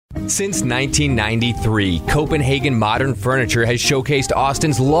Since 1993, Copenhagen Modern Furniture has showcased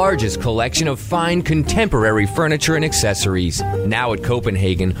Austin's largest collection of fine contemporary furniture and accessories. Now at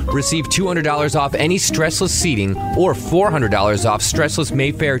Copenhagen, receive $200 off any stressless seating or $400 off stressless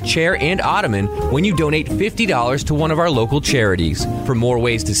Mayfair chair and ottoman when you donate $50 to one of our local charities. For more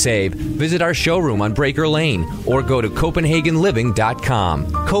ways to save, visit our showroom on Breaker Lane or go to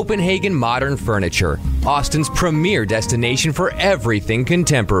CopenhagenLiving.com. Copenhagen Modern Furniture, Austin's premier destination for everything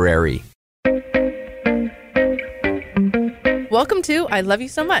contemporary. Welcome to I Love You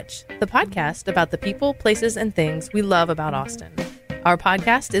So Much, the podcast about the people, places, and things we love about Austin. Our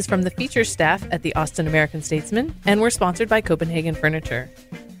podcast is from the feature staff at the Austin American-Statesman, and we're sponsored by Copenhagen Furniture.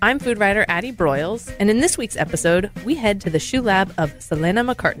 I'm food writer Addie Broyles, and in this week's episode, we head to the shoe lab of Selena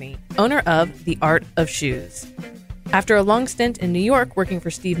McCartney, owner of The Art of Shoes. After a long stint in New York working for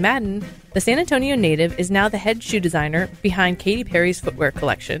Steve Madden, the San Antonio native is now the head shoe designer behind Katy Perry's footwear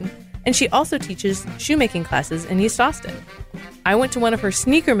collection, and she also teaches shoemaking classes in East Austin. I went to one of her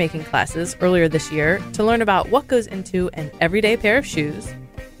sneaker-making classes earlier this year to learn about what goes into an everyday pair of shoes,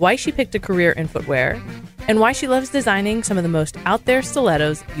 why she picked a career in footwear, and why she loves designing some of the most out-there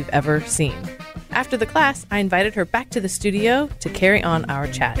stilettos you've ever seen. After the class, I invited her back to the studio to carry on our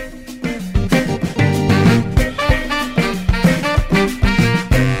chat.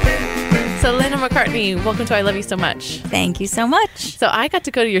 Selena McCartney, welcome to I Love You So Much. Thank you so much. So I got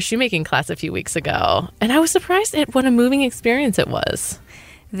to go to your shoemaking class a few weeks ago, and I was surprised at what a moving experience it was.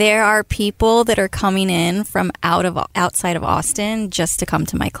 There are people that are coming in from outside of Austin just to come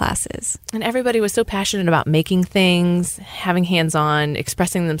to my classes. And everybody was so passionate about making things, having hands-on,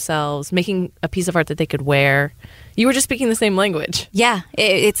 expressing themselves, making a piece of art that they could wear. You were just speaking the same language. Yeah,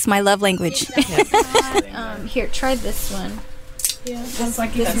 it's my love language. Here, try this one. Yeah, this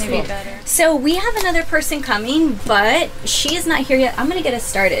may be better. So we have another person coming, but she is not here yet. I'm going to get us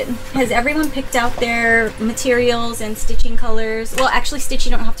started. Has everyone picked out their materials and stitching colors? Well, actually, stitch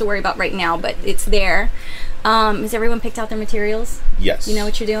you don't have to worry about right now, but it's there. Has everyone picked out their materials? Yes. You know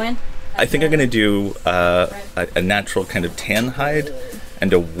what you're doing? I think I'm going to do a natural kind of tan hide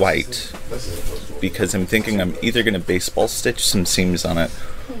and a white, because I'm thinking I'm either going to baseball stitch some seams on it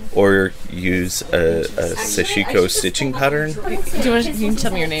or use a sashiko stitching pattern. You can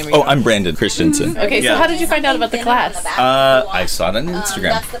tell me your name. Oh, I'm Brandon Christensen. Okay, so how did you find out about the class? I saw it on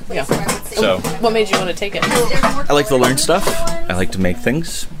Instagram. Yeah. So What made you want to take it? I like to learn stuff. I like to make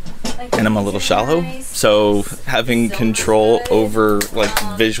things. And I'm a little shallow, so having control over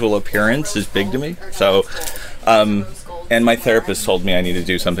like visual appearance is big to me. So, and my therapist told me I need to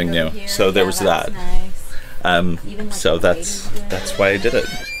do something new. So there was that. So that's why I did it.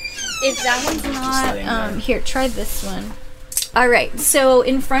 If that one's not, here, try this one. All right, so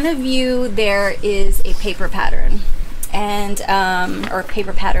in front of you there is a paper pattern, and or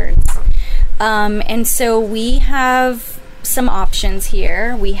paper patterns, and so we have some options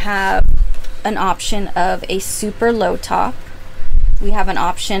here. We have an option of a super low top. We have an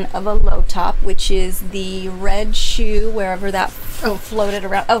option of a low top, which is the red shoe, wherever that floated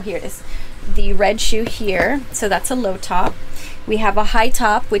around. Oh, here it is. The red shoe here, so that's a low top. We have a high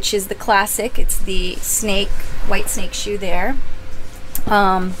top, which is the classic. It's the snake, white snake shoe there.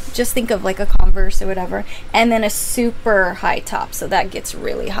 Just think of like a Converse or whatever. And then a super high top, so that gets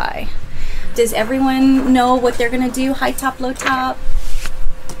really high. Does everyone know what they're gonna do? High top, low top?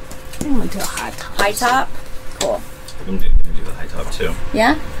 I'm gonna do a high top. High top? Cool. I'm gonna do the high top too.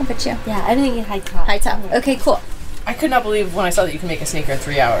 Yeah? How about you? Yeah, I didn't get high top. High top. Okay, cool. I could not believe when I saw that you can make a sneaker in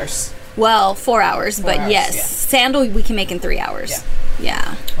 3 hours. Well, 4 hours, but hours, yes. yeah. Sandal we can make in 3 hours.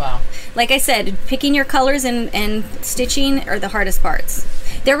 Yeah. Wow. Like I said, picking your colors and stitching are the hardest parts.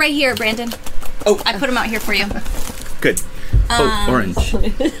 They're right here, Brandon. Oh, I put them out here for you. good. Oh, orange.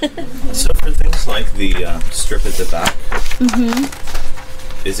 So for things like the strip at the back,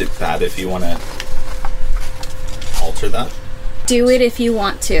 is it bad if you want to alter that? Do it if you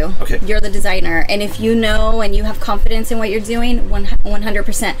want to. Okay. You're the designer. And if you know and you have confidence in what you're doing,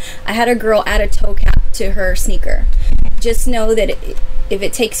 100%. I had a girl add a toe cap to her sneaker. Just know that if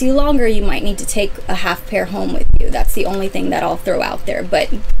it takes you longer, you might need to take a half pair home with you. That's the only thing that I'll throw out there.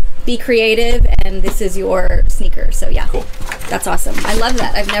 But be creative, and this is your sneaker. So yeah, Cool. That's awesome. I love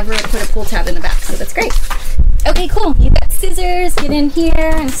that. I've never put a pull tab in the back, so that's great. Okay, cool. You got scissors. Get in here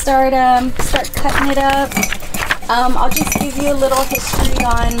and start cutting it up. I'll just give you a little history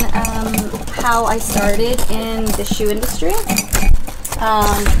on how I started in the shoe industry.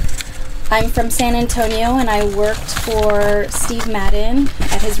 I'm from San Antonio, and I worked for Steve Madden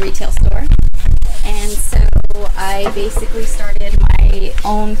at his retail store. And so I basically started my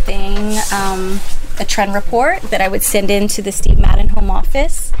own thing, a trend report that I would send into the Steve Madden home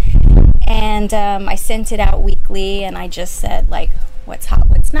office. And I sent it out weekly, and I just said, like, what's hot,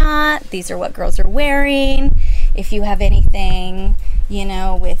 what's not. These are what girls are wearing. If you have anything, you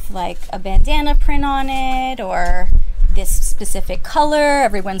know, with like a bandana print on it or this specific color,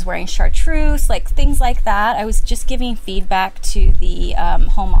 everyone's wearing chartreuse, like things like that. I was just giving feedback to the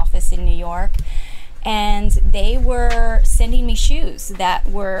home office in New York. And they were sending me shoes that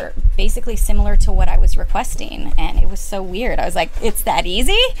were basically similar to what I was requesting. And it was so weird. I was like, it's that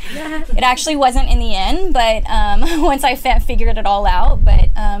easy? It actually wasn't in the end, but once I figured it all out.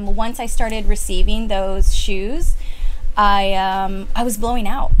 But once I started receiving those shoes, I was blowing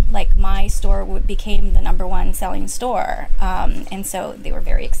out. Like, my store became the #1 selling store. And so they were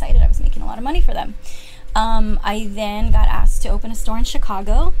very excited. I was making a lot of money for them. I then got asked to open a store in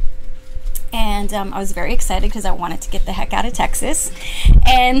Chicago. And I was very excited because I wanted to get the heck out of Texas.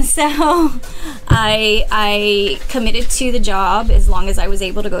 And so I committed to the job as long as I was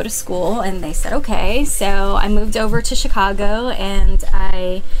able to go to school. And they said, okay. So I moved over to Chicago, and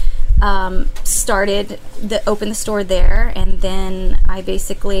I opened the store there. And then I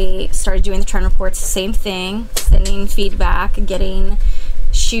basically started doing the trend reports, same thing, sending feedback, getting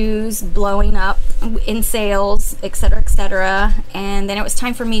shoes blowing up in sales, etc., and then it was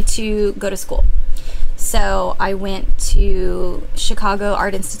time for me to go to school. So I went to Chicago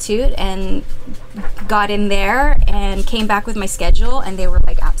Art Institute and got in there and came back with my schedule, and they were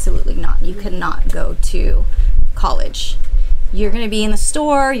like, absolutely not, you cannot go to college. You're going to be in the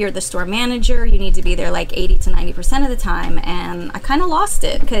store, you're the store manager, you need to be there like 80 to 90% of the time. And I kind of lost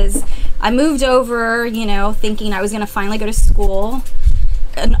it because I moved over, you know, thinking I was going to finally go to school,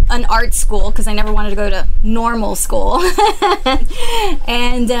 an art school, because I never wanted to go to normal school.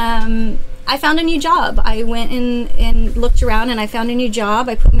 And I found a new job. I went and looked around, and I found a new job.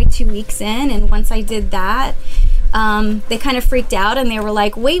 I put my 2 weeks in, and once I did that, they kind of freaked out, and they were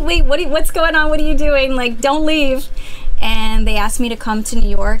like, wait, what's going on? What are you doing? Like, don't leave. And they asked me to come to New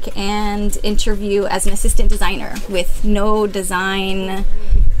York and interview as an assistant designer with no design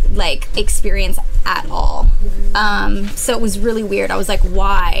like experience at all. So it was really weird. I was like,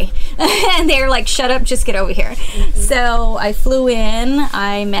 why? And they were like, shut up, just get over here. So I flew in,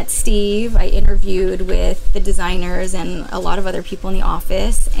 I met Steve, I interviewed with the designers and a lot of other people in the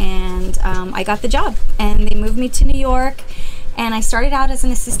office, and I got the job, and they moved me to New York. And I started out as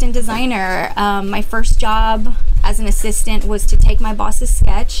an assistant designer. My first job as an assistant was to take my boss's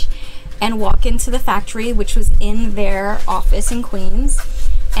sketch and walk into the factory, which was in their office in Queens,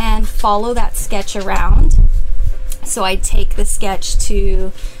 and follow that sketch around. So I'd take the sketch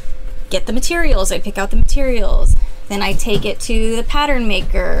to get the materials. I'd pick out the materials. Then I'd take it to the pattern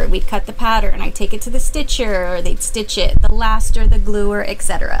maker. We'd cut the pattern. I'd take it to the stitcher. They'd stitch it, the laster, the gluer,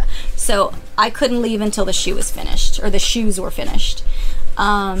 etc. So I couldn't leave until the shoe was finished, or the shoes were finished.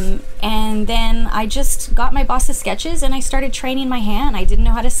 And then I just got my boss's sketches, and I started training my hand. I didn't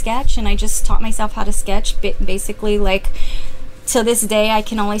know how to sketch, and I just taught myself how to sketch, basically like to this day, I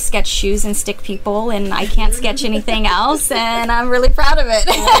can only sketch shoes and stick people, and I can't sketch anything else, and I'm really proud of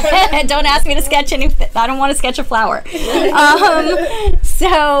it. Don't ask me to sketch anything. I don't want to sketch a flower.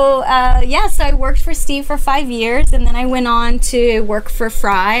 So I worked for Steve for 5 years, and then I went on to work for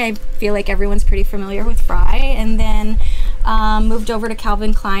Fry. I feel like everyone's pretty familiar with Fry. And then moved over to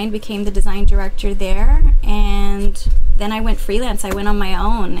Calvin Klein, became the design director there, and then I went freelance. I went on my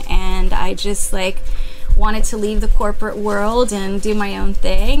own, and I just wanted to leave the corporate world and do my own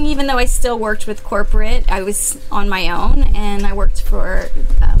thing. Even though I still worked with corporate, I was on my own, and I worked for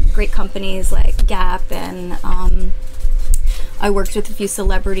great companies like Gap, and I worked with a few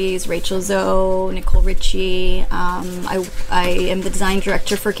celebrities, Rachel Zoe, Nicole Richie. I am the design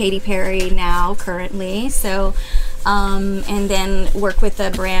director for Katy Perry now, currently. So, and then work with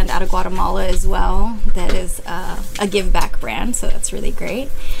a brand out of Guatemala as well that is a give back brand, so that's really great.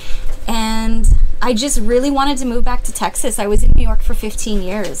 And I just really wanted to move back to Texas. I was in New York for 15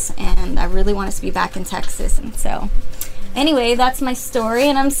 years, and I really wanted to be back in Texas. And so, anyway, that's my story,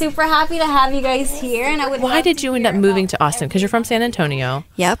 and I'm super happy to have you guys here. And Why did you end up moving to Austin? Because you're from San Antonio.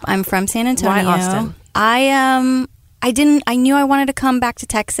 Yep, I'm from San Antonio. Why Austin? I knew I wanted to come back to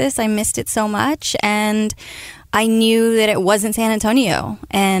Texas. I missed it so much, and I knew that it wasn't San Antonio,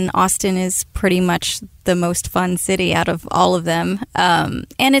 and Austin is pretty much the most fun city out of all of them.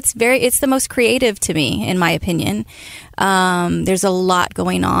 And it's the most creative to me, in my opinion. There's a lot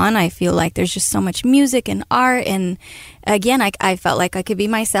going on. I feel like there's just so much music and art. And again, I felt like I could be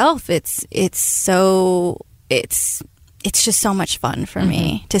myself. It's just so much fun for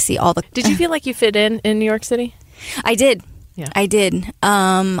me to see all the... Did you feel like you fit in New York City? I did. Yeah. I did.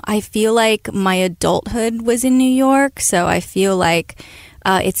 I feel like my adulthood was in New York, so I feel like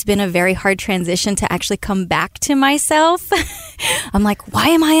it's been a very hard transition to actually come back to myself. I'm like, why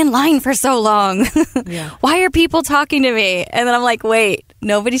am I in line for so long? Why are people talking to me? And then I'm like, wait,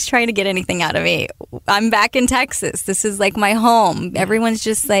 nobody's trying to get anything out of me. I'm back in Texas. This is like my home. Everyone's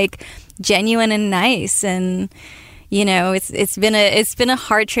just like genuine and nice. And you know, it's been a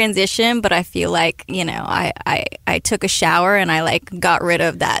hard transition, but I feel like, you know, I took a shower and I like got rid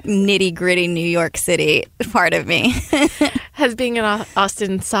of that nitty gritty New York City part of me. Has being in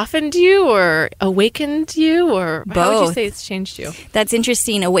Austin softened you or awakened you, or both? How would you say it's changed you? That's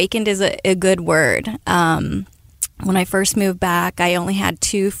interesting. Awakened is a good word. When I first moved back, I only had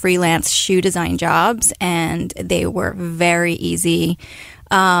 2 freelance shoe design jobs, and they were very easy.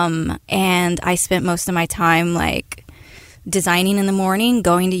 And I spent most of my time like designing in the morning,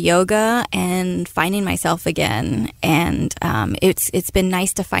 going to yoga, and finding myself again. And it's been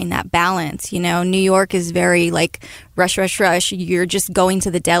nice to find that balance. You know, New York is very like rush. You're just going to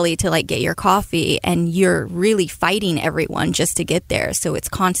the deli to like get your coffee, and you're really fighting everyone just to get there. So it's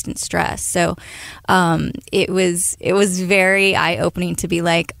constant stress. So it was very eye-opening to be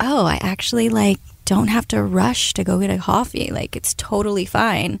like, oh, I actually like don't have to rush to go get a coffee. Like it's totally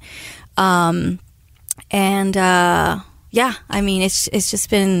fine. Yeah, I mean, it's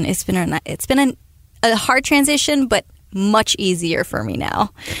been a hard transition, but much easier for me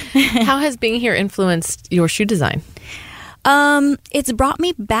now. How has being here influenced your shoe design? It's brought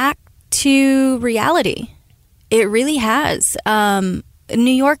me back to reality. It really has.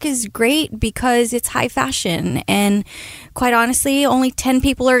 New York is great because it's high fashion, and quite honestly, only 10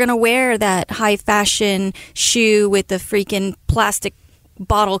 people are going to wear that high fashion shoe with the freaking plastic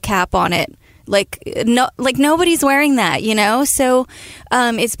bottle cap on it. Like nobody's wearing that, you know? So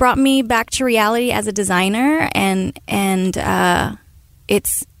it's brought me back to reality as a designer, and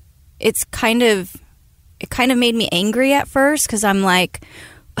it kind of made me angry at first, because I'm like,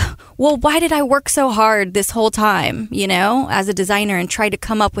 well, why did I work so hard this whole time, you know, as a designer, and try to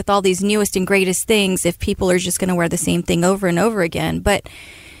come up with all these newest and greatest things if people are just going to wear the same thing over and over again? But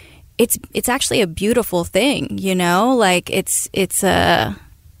it's actually a beautiful thing, you know? Like it's a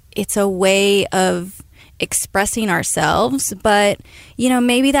way of expressing ourselves, but, you know,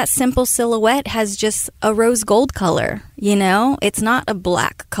 maybe that simple silhouette has just a rose gold color, you know? It's not a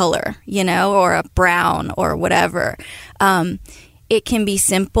black color, you know, or a brown or whatever. It can be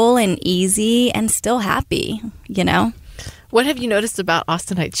simple and easy and still happy, you know? What have you noticed about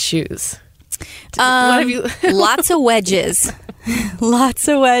Austinite shoes? What have you... Lots of wedges. Lots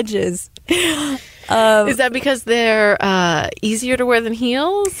of wedges. Is that because they're easier to wear than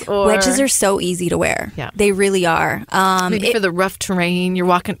heels? Or? Wedges are so easy to wear. Yeah, they really are. Maybe for the rough terrain, you're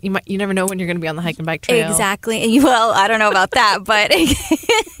walking. You never know when you're going to be on the hike and bike trail. Exactly. Well, I don't know about that, but it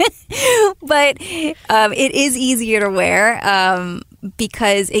is easier to wear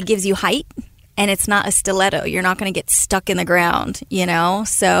because it gives you height. And it's not a stiletto. You're not going to get stuck in the ground, you know?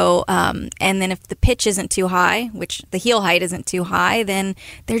 So, and then if the pitch isn't too high, which the heel height isn't too high, then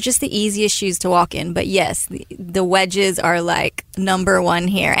they're just the easiest shoes to walk in. But yes, the wedges are like number one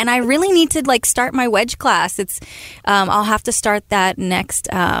here. And I really need to like start my wedge class. It's, I'll have to start that next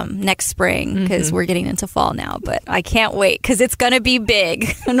spring, because we're getting into fall now. But I can't wait, because it's going to be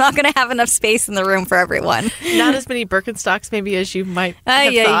big. I'm not going to have enough space in the room for everyone. Not as many Birkenstocks maybe as you might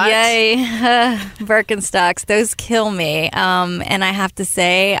have thought. Birkenstocks, those kill me. And I have to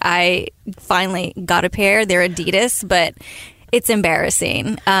say, I finally got a pair. They're Adidas, but it's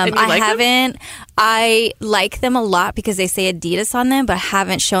embarrassing. I like them a lot because they say Adidas on them, but I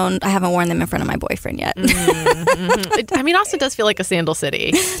haven't worn them in front of my boyfriend yet. I mean, Austin does feel like a sandal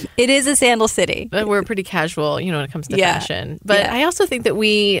city. It is a sandal city. We're pretty casual, you know, when it comes to fashion. But I also think that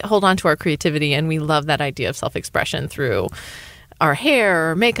we hold on to our creativity, and we love that idea of self-expression through our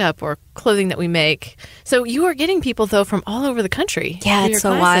hair or makeup or clothing that we make. So you are getting people, though, from all over the country. Yeah, it's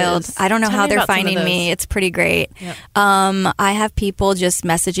so wild. I don't know how they're finding me. It's pretty great. Yep. I have people just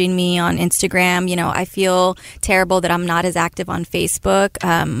messaging me on Instagram. You know, I feel terrible that I'm not as active on Facebook.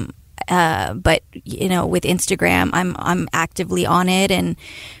 But, you know, with Instagram, I'm actively on it, and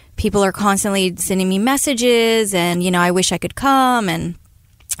people are constantly sending me messages, and, you know, I wish I could come. And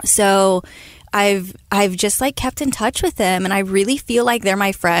so I've just like kept in touch with them, and I really feel like they're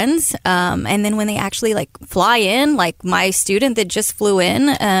my friends. And then when they actually like fly in, like my student that just flew in,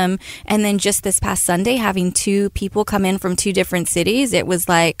 and then just this past Sunday having 2 people come in from 2 different cities, it was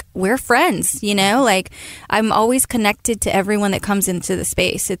like, we're friends, you know? Like I'm always connected to everyone that comes into the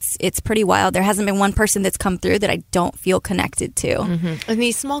space. It's pretty wild. There hasn't been one person that's come through that I don't feel connected to. Mm-hmm. In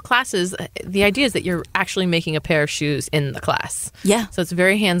these small classes, the idea is that you're actually making a pair of shoes in the class. Yeah. So it's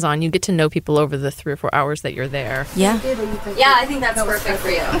very hands-on. You get to know people over the 3 or 4 hours that you're there. Yeah. Yeah, I think that's perfect for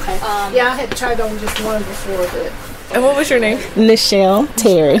you. Yeah, I had tried on just one before, but And what was your name? Nichelle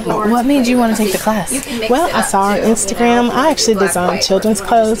Terry. What made you want to take the class? Well, I saw on Instagram. I actually design children's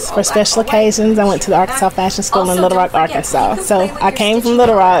clothes for special occasions. I went to the Arkansas Fashion School in Little Rock, Arkansas. So I came from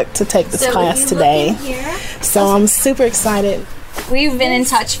Little Rock to take this class today. So I'm super excited. We've been in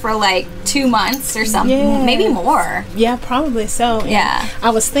touch for like 2 months or something, Yeah. maybe more. Yeah, probably so. And Yeah. I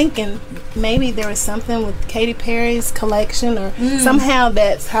was thinking maybe there was something with Katy Perry's collection, or somehow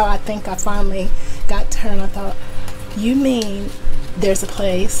that's how I think I finally got to her. And I thought, you mean there's a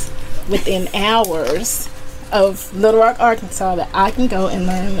place within hours of Little Rock, Arkansas that I can go and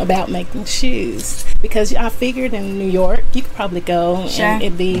learn about making shoes? Because I figured in New York you could probably go and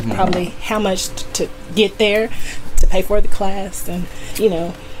it'd be probably how much to get there to pay for the class, and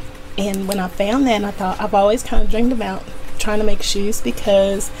and when I found that, I thought I've always kind of dreamed about trying to make shoes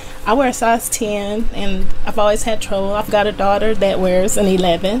because I wear a size 10 and I've always had trouble. I've got a daughter that wears an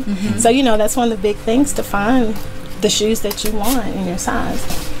 11, so that's one of the big things, to find the shoes that you want in your size.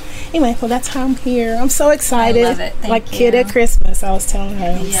 Anyway, well, that's how I'm here. I'm so excited. I love it. Thank like you. kid at Christmas, I was telling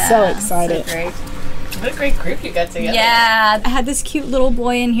her. I'm so excited. So great. What a great group you got together. Yeah, I had this cute little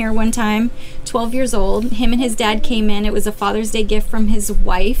boy in here one time, 12 years old. Him and his dad came in. It was a Father's Day gift from his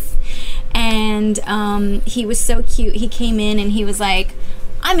wife. And he was so cute. He came in and he was like,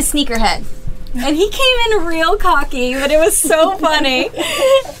 I'm a sneakerhead. And he came in real cocky, but it was so funny.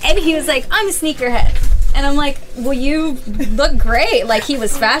 And he was like, I'm a sneakerhead. And I'm like, well, you look great. Like, he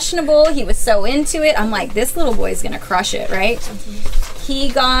was fashionable. He was so into it. I'm like, this little boy's going to crush it, right? He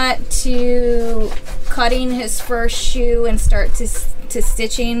got to cutting his first shoe and start to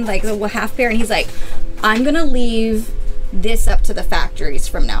stitching, like, the half pair. And he's like, I'm going to leave this up to the factories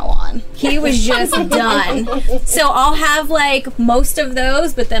from now on. He was just done. So I'll have like most of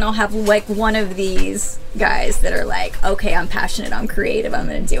those, but then I'll have like one of these guys that are like, okay, I'm passionate, I'm creative, I'm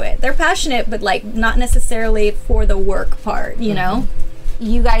gonna do it. They're passionate, but like not necessarily for the work part, you know?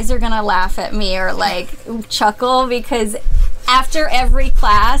 You guys are gonna laugh at me or like chuckle because after every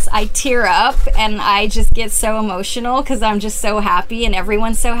class I tear up and I just get so emotional because I'm just so happy and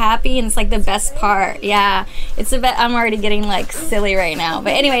everyone's so happy, and it's like the best part. Yeah, it's the best. I'm already getting like silly right now,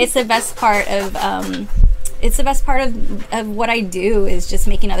 but anyway, it's the best part of what I do is just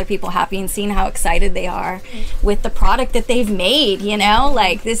making other people happy and seeing how excited they are with the product that they've made.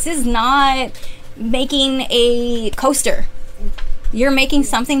 Like, this is not making a coaster. You're making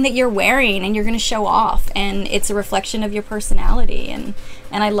something that you're wearing and you're going to show off, and it's a reflection of your personality, and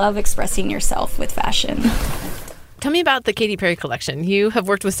I love expressing yourself with fashion. Tell me about the Katy Perry collection. You have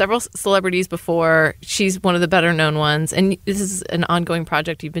worked with several celebrities before. She's one of the better known ones, and this is an ongoing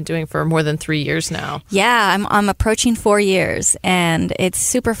project you've been doing for more than 3 years now. Yeah, I'm approaching 4 years, and it's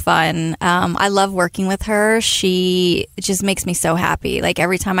super fun. I love working with her. She just makes me so happy. Like,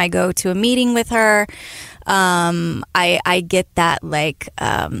 every time I go to a meeting with her, I get that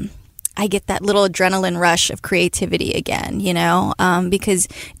I get that little adrenaline rush of creativity again, because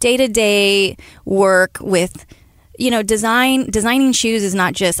day-to-day work with designing shoes is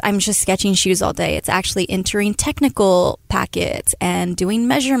not just, I'm just sketching shoes all day. It's actually entering technical packets and doing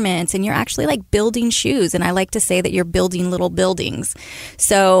measurements, and you're actually like building shoes. And I like to say that you're building little buildings.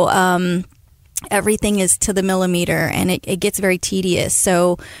 So, everything is to the millimeter, and it gets very tedious.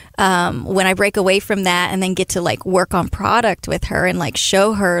 So when I break away from that and then get to like work on product with her and like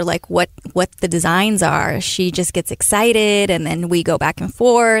show her like what the designs are, she just gets excited, and then we go back and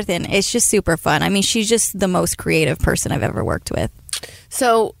forth, and it's just super fun. I mean, she's just the most creative person I've ever worked with.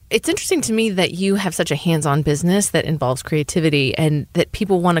 So it's interesting to me that you have such a hands-on business that involves creativity and that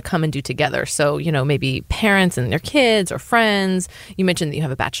people want to come and do together. So, maybe parents and their kids or friends. You mentioned that you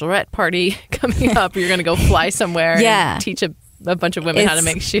have a bachelorette party coming up. You're going to go fly somewhere and teach a bunch of women how to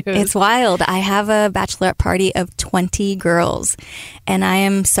make shoes. It's wild. I have a bachelorette party of 20 girls, and I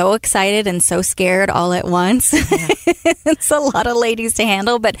am so excited and so scared all at once. Yeah. It's a lot of ladies to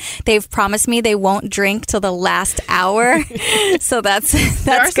handle, but they've promised me they won't drink till the last hour. So that's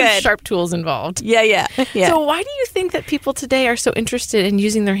there are good. Some sharp tools involved. Yeah. So why do you think that people today are so interested in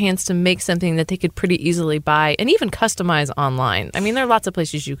using their hands to make something that they could pretty easily buy and even customize online? I mean, there are lots of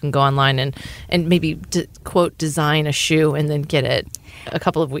places you can go online and maybe, quote, design a shoe and then get it a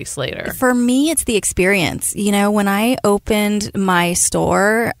couple of weeks later. For me, it's the experience. When I opened my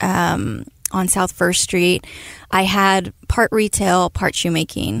store on South First Street, I had part retail, part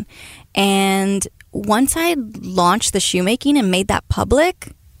shoemaking. And once I launched the shoemaking and made that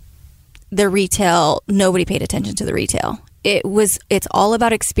public, the retail, nobody paid attention to the retail. it's all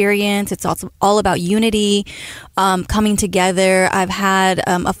about experience. It's also all about unity, coming together. I've had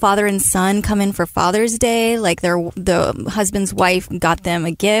a father and son come in for Father's Day. Like the husband's wife got them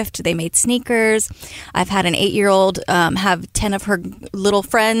a gift. They made sneakers. I've had an 8-year-old have 10 of her little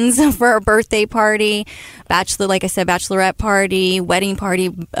friends for a birthday party, bachelorette party, wedding party.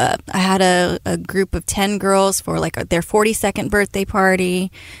 I had a group of 10 girls for like their 42nd birthday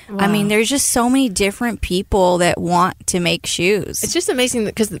party. Wow. I mean, there's just so many different people that want to make shoes. It's just amazing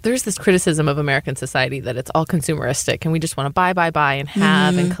because there's this criticism of American society that it's all consumeristic and we just want to buy and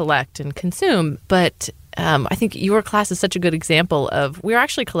have and collect and consume. But I think your class is such a good example of we're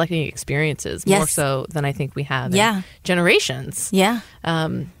actually collecting experiences more so than I think we have in generations. Yeah.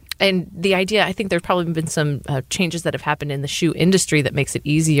 And the idea, I think there's probably been some changes that have happened in the shoe industry that makes it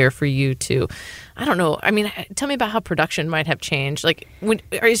easier for you to, I don't know. I mean, tell me about how production might have changed. Like,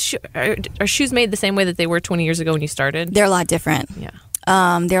 are shoes made the same way that they were 20 years ago when you started? They're a lot different. Yeah.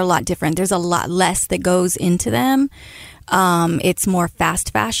 They're a lot different. There's a lot less that goes into them. It's more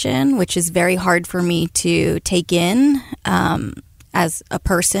fast fashion, which is very hard for me to take in as a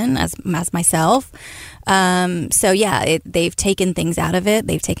person, as myself. So yeah, they've taken things out of it.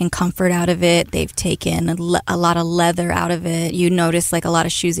 They've taken comfort out of it. They've taken a lot of leather out of it. You notice like a lot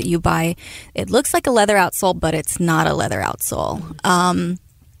of shoes that you buy, it looks like a leather outsole, but it's not a leather outsole.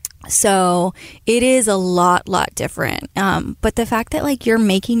 So it is a lot different. But the fact that like you're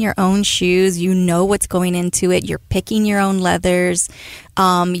making your own shoes, you know what's going into it. You're picking your own leathers.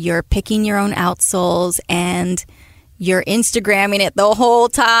 You're picking your own outsoles, and you're Instagramming it the whole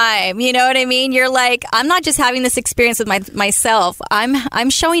time. You know what I mean? You're like, I'm not just having this experience with myself.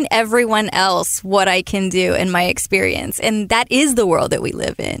 I'm showing everyone else what I can do in my experience. And that is the world that we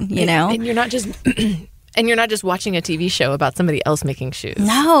live in, you know? And you're not just and you're not just watching a TV show about somebody else making shoes.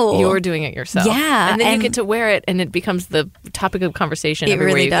 No. You're doing it yourself. Yeah. And then you get to wear it and it becomes the topic of conversation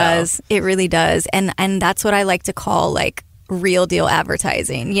everywhere you go. It really does. It really does. And that's what I like to call like real deal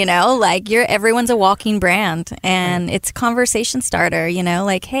advertising, you know, like everyone's a walking brand, and it's a conversation starter, you know,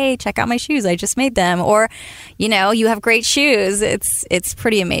 like, hey, check out my shoes, I just made them, or, you know, you have great shoes. It's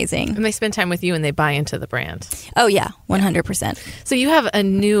pretty amazing. And they spend time with you and they buy into the brand. Oh yeah, 100%. So you have a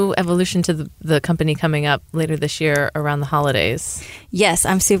new evolution to the company coming up later this year around the holidays. Yes,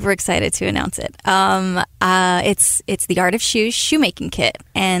 I'm super excited to announce it. It's the Art of Shoes shoemaking kit,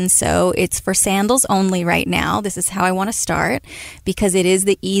 and so it's for sandals only right now. This is how I want to start, because it is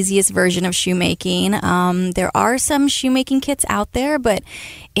the easiest version of shoemaking. There are some shoemaking kits out there, but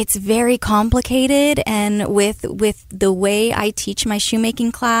it's very complicated, and with the way I teach my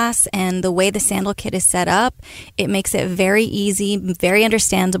shoemaking class and the way the sandal kit is set up, it makes it very easy, very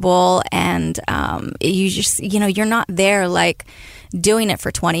understandable, and you just, you know, you're not there like doing it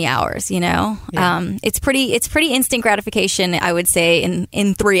for 20 hours, you know? Yeah. It's pretty instant gratification, I would say,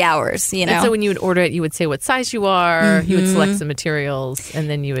 in 3 hours, you know? And so when you would order it, you would say what size you are, you would select some materials, and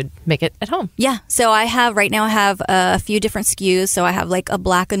then you would make it at home. Yeah. So I have a few different SKUs. So I have like a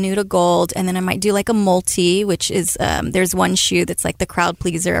black, a nude, a gold, and then I might do like a multi, which is, there's one shoe that's like the crowd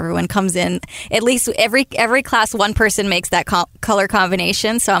pleaser. Everyone comes in, at least every class, one person makes that color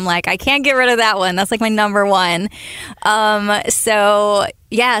combination. So I'm like, I can't get rid of that one. That's like my number one. So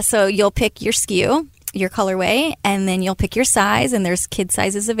you'll pick your SKU, your colorway, and then you'll pick your size, and there's kid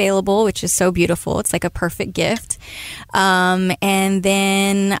sizes available, which is so beautiful. It's like a perfect gift. And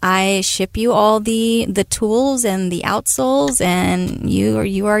then I ship you all the tools and the outsoles, and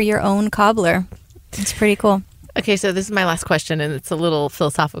you are your own cobbler. It's pretty cool. Okay, so this is my last question, and it's a little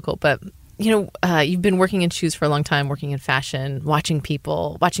philosophical, but you know, you've been working in shoes for a long time, working in fashion, watching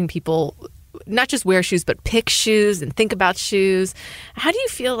people not just wear shoes, but pick shoes and think about shoes. How do you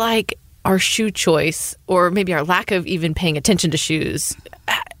feel like our shoe choice, or maybe our lack of even paying attention to shoes,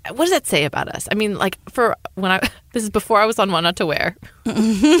 what does that say about us? I mean, like this is before I was on What Not to Wear.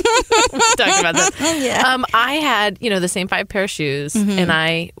 Talking about this. Yeah. I had, the same 5 pair of shoes, and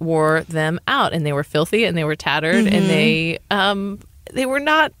I wore them out, and they were filthy and they were tattered, and they were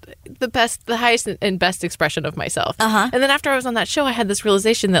not the highest and best expression of myself. And then after I was on that show, I had this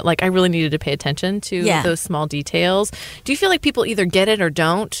realization that like I really needed to pay attention to those small details. Do you feel like people either get it or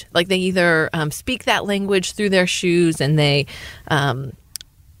don't? Like they either speak that language through their shoes, and they, I'm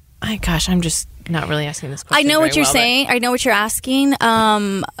just not really asking this question. I know what you're saying. I know what you're asking.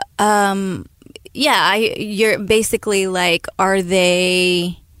 You're basically like, are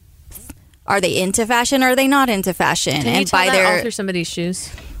they into fashion, or are they not into fashion? Can you tell that all through somebody's shoes?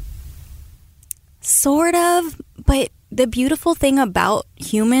 Sort of, but the beautiful thing about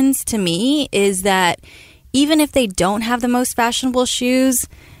humans to me is that even if they don't have the most fashionable shoes,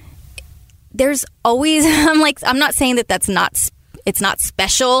 there's always, I'm not saying that it's not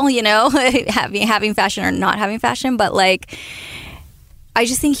special, you know, having fashion or not having fashion, but like, I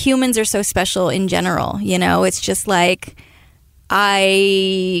just think humans are so special in general, you know. It's just like,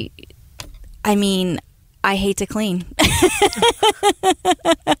 I mean, I hate to clean.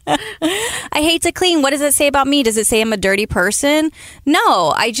 I hate to clean. What does it say about me? Does it say I'm a dirty person?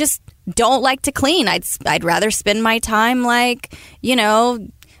 No, I just don't like to clean. I'd rather spend my time, like, you know,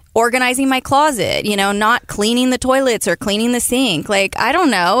 organizing my closet, you know, not cleaning the toilets or cleaning the sink. Like, I don't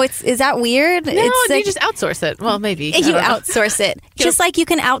know. Is that weird? No, it's you like, just outsource it. Well, maybe. You outsource it. Just like you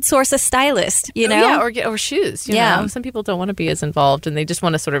can outsource a stylist, you know? Yeah, or shoes, you know? Some people don't want to be as involved and they just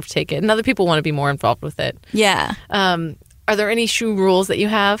want to sort of take it. And other people want to be more involved with it. Yeah. Are there any shoe rules that you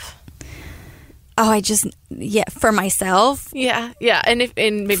have? Oh, for myself. Yeah. And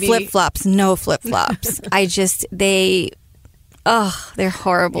maybe flip-flops, no flip-flops. They're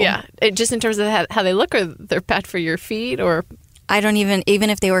horrible. Yeah. Just in terms of how they look, or they're bad for your feet, or I don't even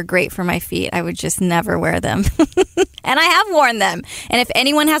if they were great for my feet, I would just never wear them. And I have worn them. And if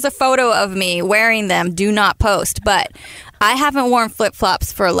anyone has a photo of me wearing them, do not post. But I haven't worn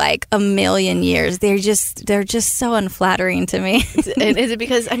flip-flops for like a million years. They're just so unflattering to me. And is it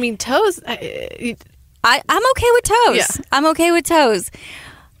because, I mean, toes? I'm okay with toes. Yeah. I'm okay with toes.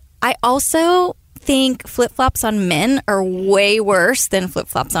 I also think flip-flops on men are way worse than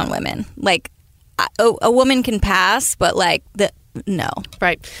flip-flops on women. Like, a woman can pass, but like, no.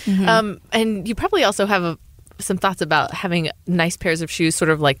 Right. Mm-hmm. And you probably also have some thoughts about having nice pairs of shoes, sort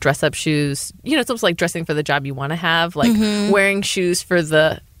of like dress-up shoes. You know, it's almost like dressing for the job you want to have, like wearing shoes for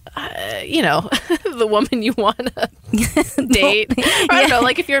the, you know, the woman you want to date. Or, I don't know,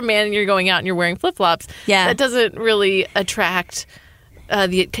 like if you're a man and you're going out and you're wearing flip-flops, that doesn't really attract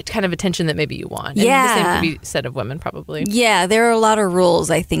the kind of attention that maybe you want. And the same could be said of women, probably. Yeah, there are a lot of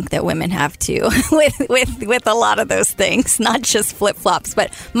rules I think that women have too with a lot of those things, not just flip-flops, but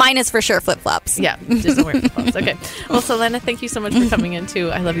mine is for sure flip-flops. Yeah, just don't wear flip-flops. Okay. Well, Selena, thank you so much for coming in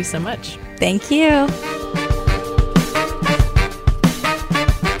too. I love you so much. Thank you.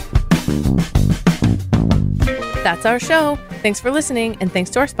 That's our show. Thanks for listening, and thanks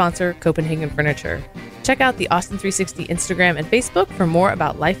to our sponsor, Copenhagen Furniture. Check out the Austin 360 Instagram and Facebook for more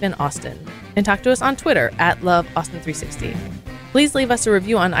about life in Austin. And talk to us on Twitter at LoveAustin360. Please leave us a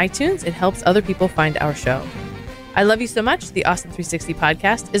review on iTunes. It helps other people find our show. I Love You So Much, the Austin 360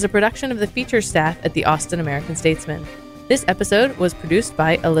 podcast, is a production of the feature staff at the Austin American-Statesman. This episode was produced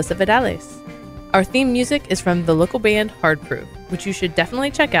by Alyssa Vidales. Our theme music is from the local band Hard Proof, which you should definitely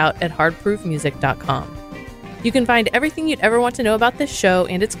check out at hardproofmusic.com. You can find everything you'd ever want to know about this show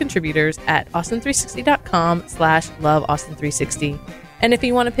and its contributors at austin360.com/loveaustin360. And if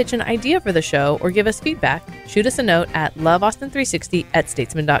you want to pitch an idea for the show or give us feedback, shoot us a note at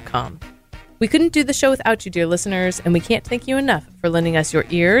loveaustin360@statesman.com. We couldn't do the show without you, dear listeners, and we can't thank you enough for lending us your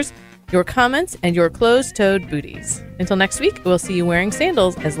ears, your comments, and your closed-toed booties. Until next week, we'll see you wearing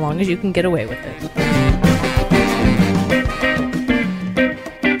sandals as long as you can get away with it.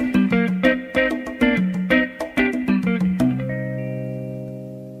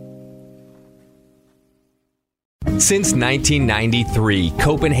 Since 1993,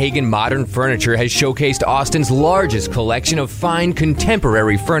 Copenhagen Modern Furniture has showcased Austin's largest collection of fine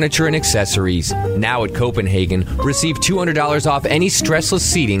contemporary furniture and accessories. Now at Copenhagen, receive $200 off any stressless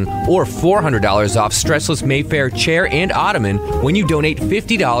seating or $400 off stressless Mayfair chair and ottoman when you donate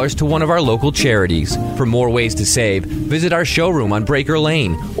 $50 to one of our local charities. For more ways to save, visit our showroom on Breaker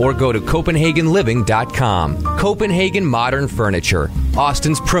Lane or go to CopenhagenLiving.com. Copenhagen Modern Furniture,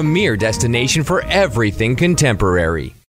 Austin's premier destination for everything contemporary.